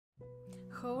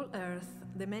Whole Earth,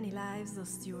 The Many Lives of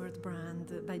Stewart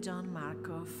Brand by John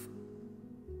Markoff.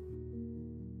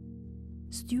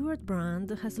 Stewart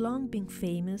Brand has long been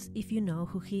famous if you know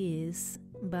who he is,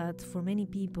 but for many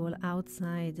people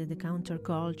outside the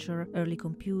counterculture, early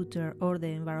computer or the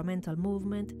environmental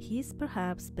movement, he is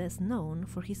perhaps best known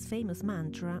for his famous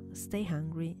mantra, "Stay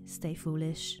hungry, stay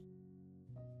foolish."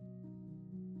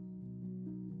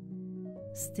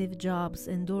 Steve Jobs'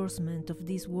 endorsement of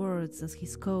these words as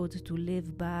his code to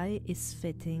live by is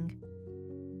fitting.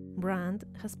 Brand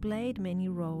has played many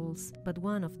roles, but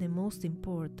one of the most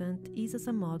important is as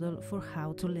a model for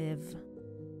how to live.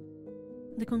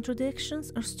 The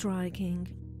contradictions are striking.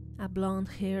 A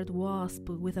blonde-haired wasp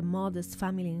with a modest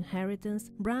family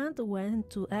inheritance, Brand went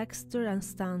to Exeter and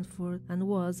Stanford and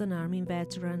was an army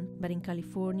veteran, but in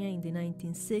California in the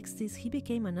 1960s he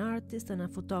became an artist and a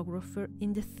photographer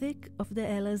in the thick of the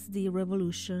LSD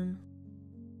revolution.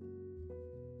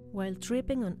 While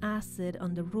tripping on acid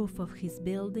on the roof of his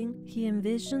building, he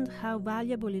envisioned how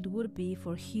valuable it would be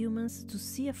for humans to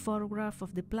see a photograph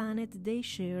of the planet they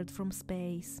shared from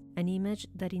space, an image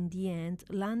that in the end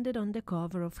landed on the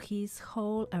cover of his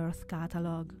Whole Earth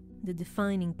catalog, the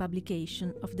defining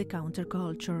publication of the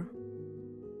counterculture.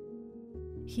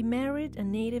 He married a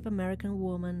Native American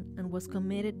woman and was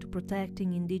committed to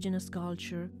protecting indigenous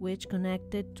culture, which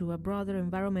connected to a broader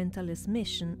environmentalist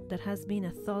mission that has been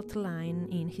a thought line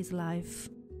in his life.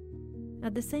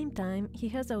 At the same time, he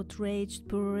has outraged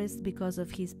purists because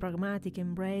of his pragmatic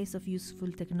embrace of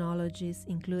useful technologies,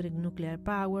 including nuclear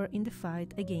power, in the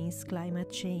fight against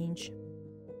climate change.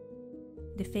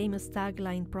 The famous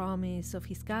tagline promise of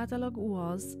his catalog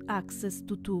was "access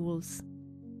to tools."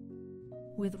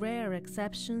 With rare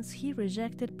exceptions, he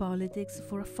rejected politics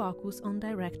for a focus on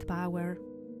direct power.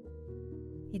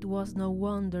 It was no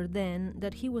wonder then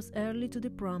that he was early to the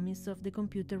promise of the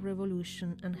computer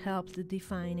revolution and helped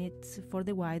define it for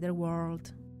the wider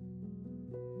world.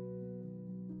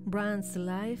 Brand's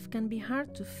life can be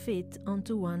hard to fit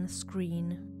onto one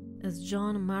screen. As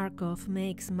John Markoff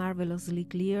makes marvelously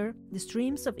clear, the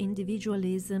streams of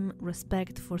individualism,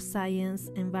 respect for science,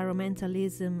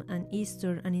 environmentalism, and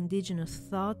Eastern and indigenous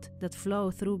thought that flow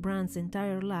through Brand's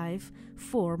entire life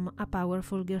form a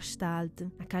powerful gestalt,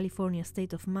 a California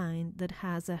state of mind that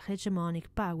has a hegemonic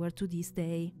power to this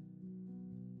day.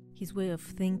 His way of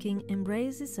thinking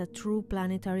embraces a true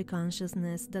planetary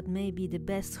consciousness that may be the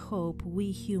best hope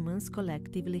we humans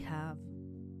collectively have.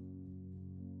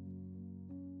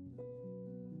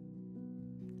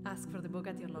 Ask for the book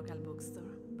at your local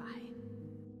bookstore. Bye.